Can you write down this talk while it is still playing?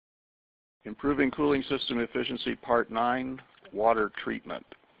Improving cooling system efficiency, Part 9, water treatment.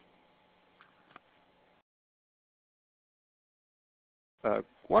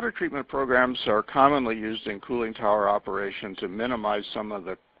 Water treatment programs are commonly used in cooling tower operation to minimize some of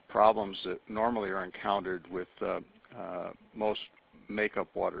the problems that normally are encountered with most makeup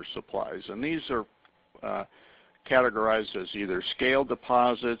water supplies. And these are categorized as either scale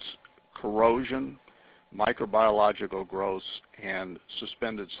deposits, corrosion, microbiological growths, and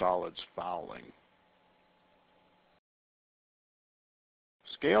suspended solids fouling.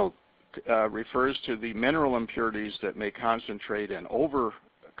 Scale refers to the mineral impurities that may concentrate and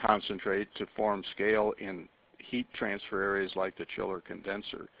over-concentrate to form scale in heat transfer areas like the chiller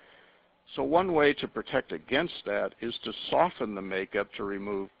condenser. So one way to protect against that is to soften the makeup to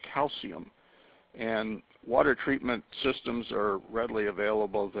remove calcium. And water treatment systems are readily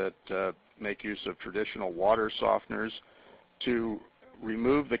available that make use of traditional water softeners to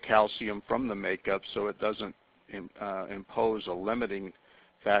remove the calcium from the makeup so it doesn't impose a limiting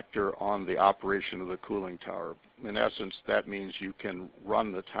factor on the operation of the cooling tower. In essence, that means you can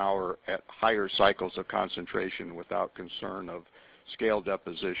run the tower at higher cycles of concentration without concern of scale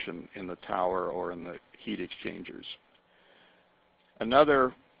deposition in the tower or in the heat exchangers.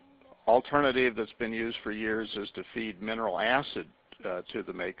 Another alternative that's been used for years is to feed mineral acid to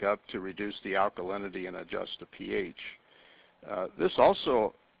the makeup to reduce the alkalinity and adjust the pH. This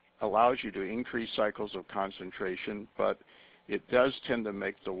also allows you to increase cycles of concentration, but it does tend to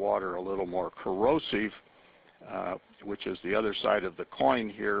make the water a little more corrosive, which is the other side of the coin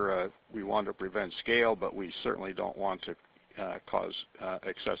here. We want to prevent scale, but we certainly don't want to cause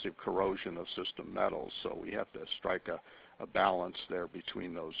excessive corrosion of system metals. So we have to strike a balance there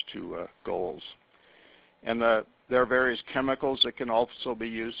between those two goals. And there are various chemicals that can also be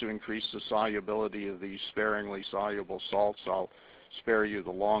used to increase the solubility of these sparingly soluble salts. I'll spare you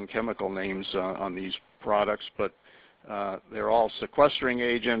the long chemical names on these products, but they're all sequestering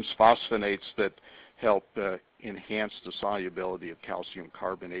agents, phosphonates that help enhance the solubility of calcium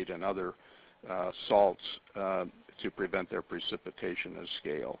carbonate and other salts to prevent their precipitation as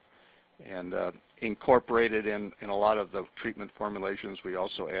scale. And incorporated in a lot of the treatment formulations, we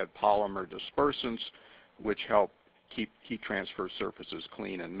also add polymer dispersants, which help keep heat transfer surfaces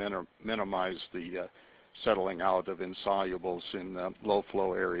clean and minimize the settling out of insolubles in low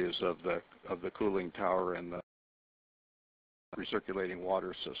flow areas of the cooling tower and the recirculating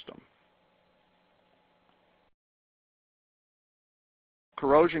water system.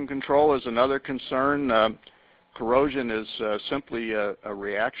 Corrosion control is another concern. Corrosion is simply a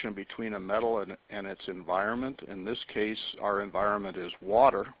reaction between a metal and its environment. In this case, our environment is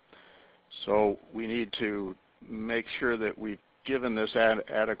water. So we need to make sure that we've given this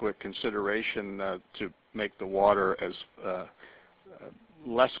adequate consideration to make the water as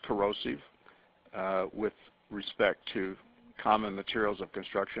less corrosive with respect to common materials of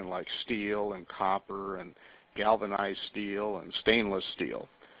construction like steel and copper and galvanized steel and stainless steel.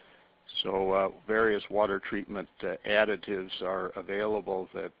 So various water treatment additives are available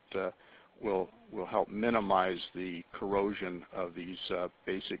that will help minimize the corrosion of these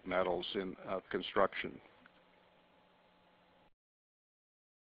basic metals in construction.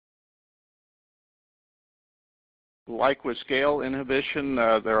 Like with scale inhibition,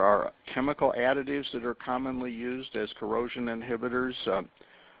 there are chemical additives that are commonly used as corrosion inhibitors.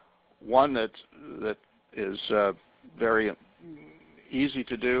 One that is very easy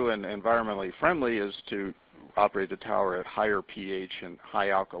to do and environmentally friendly is to operate the tower at higher pH and high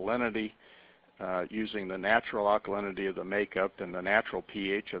alkalinity, using the natural alkalinity of the makeup and the natural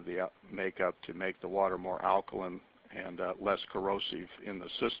pH of the makeup to make the water more alkaline and less corrosive in the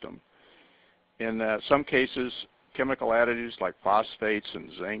system. In some cases, chemical additives like phosphates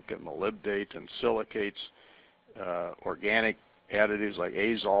and zinc and molybdate and silicates, organic additives like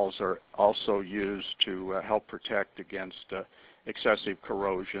azoles are also used to help protect against excessive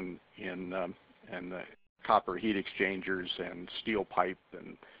corrosion in the copper heat exchangers and steel pipe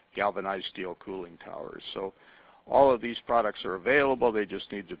and galvanized steel cooling towers. So all of these products are available. They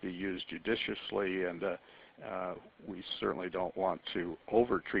just need to be used judiciously, and we certainly don't want to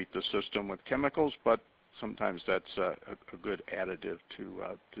over-treat the system with chemicals, but sometimes that's a good additive to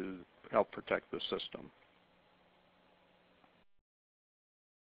help protect the system.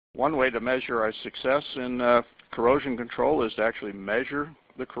 One way to measure our success in corrosion control is to actually measure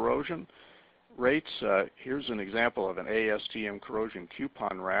the corrosion rates. Here's an example of an ASTM corrosion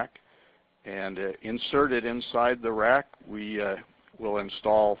coupon rack, and inserted inside the rack we will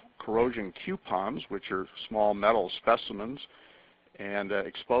install corrosion coupons, which are small metal specimens, and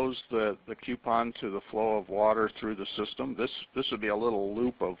expose the coupon to the flow of water through the system. This would be a little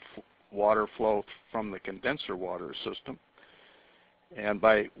loop of water flow from the condenser water system. And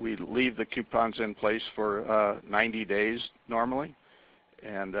we leave the coupons in place for 90 days normally.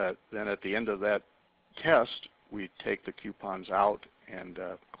 And then at the end of that test, we take the coupons out and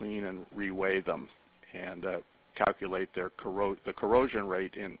clean and reweigh them and calculate the corrosion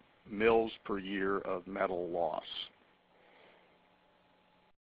rate in mils per year of metal loss.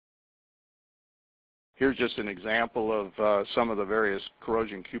 Here's just an example of some of the various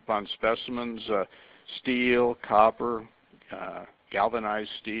corrosion coupon specimens: steel, copper, galvanized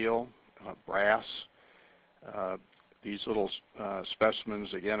steel, brass. These little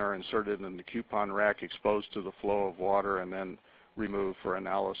specimens, again, are inserted in the coupon rack, exposed to the flow of water, and then removed for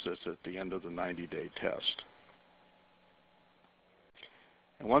analysis at the end of the 90-day test.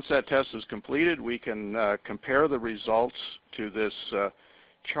 And once that test is completed, we can compare the results to this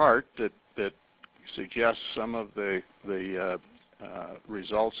chart that suggests some of the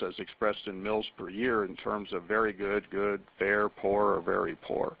results as expressed in mils per year in terms of very good, good, fair, poor, or very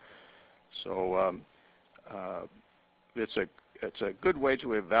poor. So it's a good way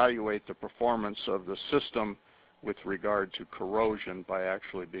to evaluate the performance of the system with regard to corrosion by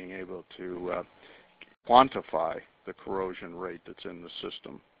actually being able to quantify the corrosion rate that's in the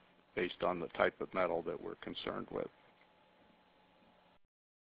system based on the type of metal that we're concerned with.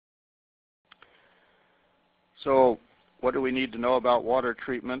 So what do we need to know about water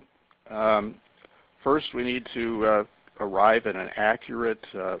treatment? First, we need to arrive at an accurate,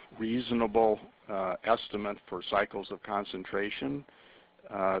 reasonable estimate for cycles of concentration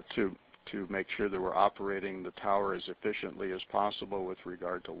to make sure that we're operating the tower as efficiently as possible with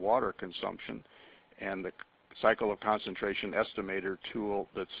regard to water consumption. And the cycle of concentration estimator tool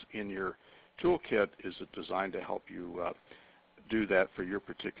that's in your toolkit is designed to help you do that for your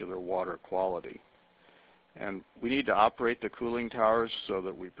particular water quality. And we need to operate the cooling towers so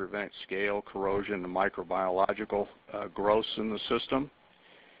that we prevent scale, corrosion, and microbiological growths in the system.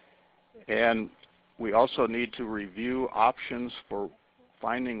 And we also need to review options for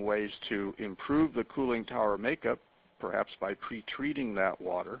finding ways to improve the cooling tower makeup, perhaps by pre-treating that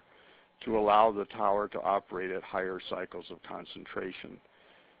water to allow the tower to operate at higher cycles of concentration.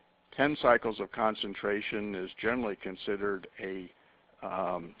 10 cycles of concentration is generally considered a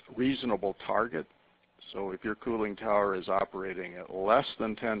reasonable target. So if your cooling tower is operating at less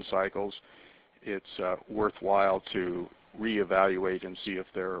than 10 cycles, it's worthwhile to reevaluate and see if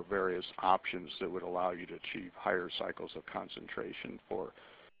there are various options that would allow you to achieve higher cycles of concentration for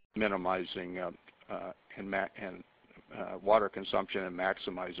minimizing water consumption and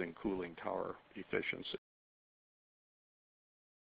maximizing cooling tower efficiency.